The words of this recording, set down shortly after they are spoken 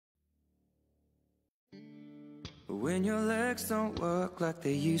When your legs don't work like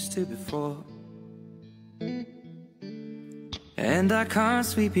they used to before, and I can't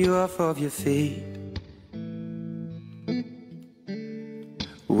sweep you off of your feet,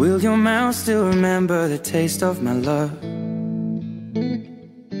 will your mouth still remember the taste of my love?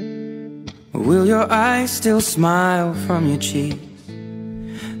 Will your eyes still smile from your cheeks?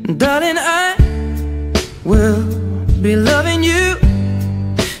 Darling, I will be loving you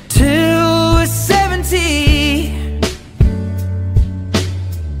till we're 70.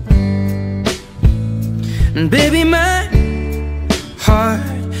 And baby, my heart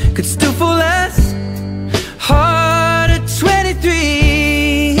could still fall as hard at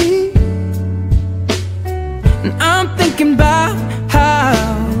 23. And I'm thinking about how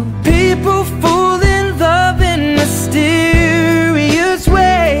people fall in love in mysterious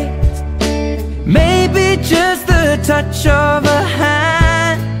ways. Maybe just the touch of a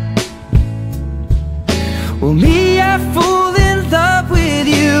hand. Well, me, I fall in love with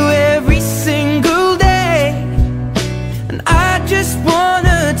you every single day. And I just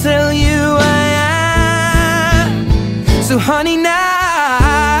wanna tell you I am. So honey,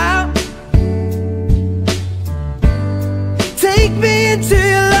 now take me into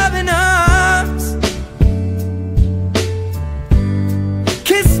your loving arms.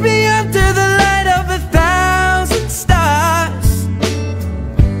 Kiss me under the light of 1,000 stars.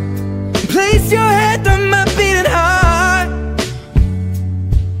 Place your head on my beating heart.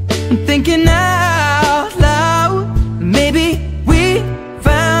 I'm thinking out loud, maybe we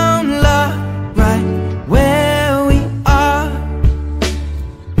found love right where we are.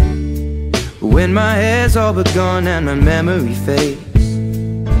 When my hair's all but gone and my memory fades,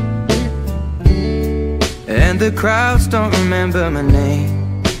 and the crowds don't remember my name,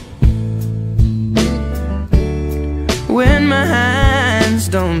 when my hands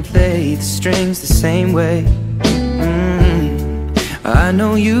don't play the strings the same way, I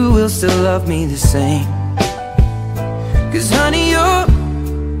know you will still love me the same. 'Cause honey, your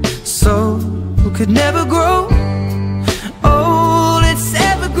soul could never grow old, it's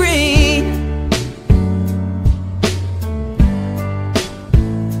evergreen.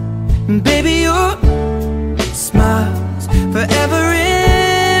 And baby, your smile's forever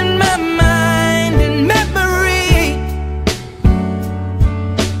in my mind and memory.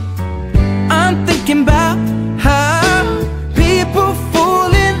 I'm thinking about how people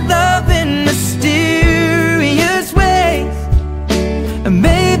fall in love in mysterious ways. And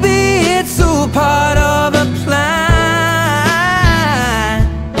maybe it's all part of a plan.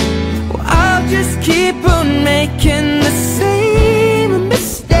 Well, I'll just keep on making the same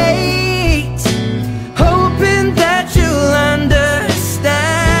mistakes, hoping that you'll understand.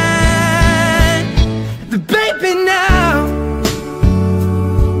 But baby, now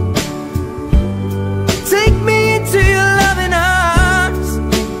take me into your loving arms.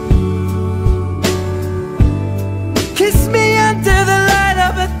 Kiss me under the light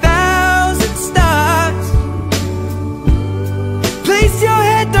of 1,000 stars. Place your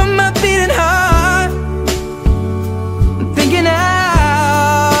head on my beating heart. I'm thinking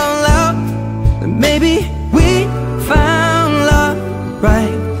out loud that maybe we found love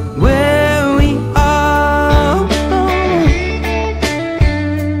right where we are.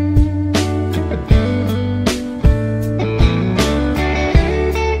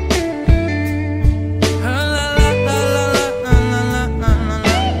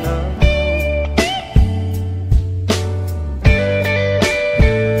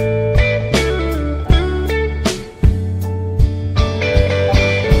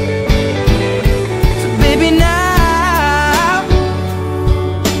 So baby, now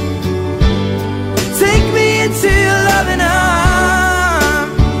take me into your loving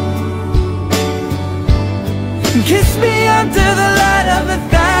arms. Kiss me under the light of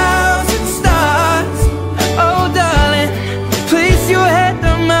 1,000 stars. Oh darling, place your head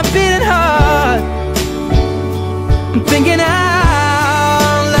on my beating heart. I'm thinking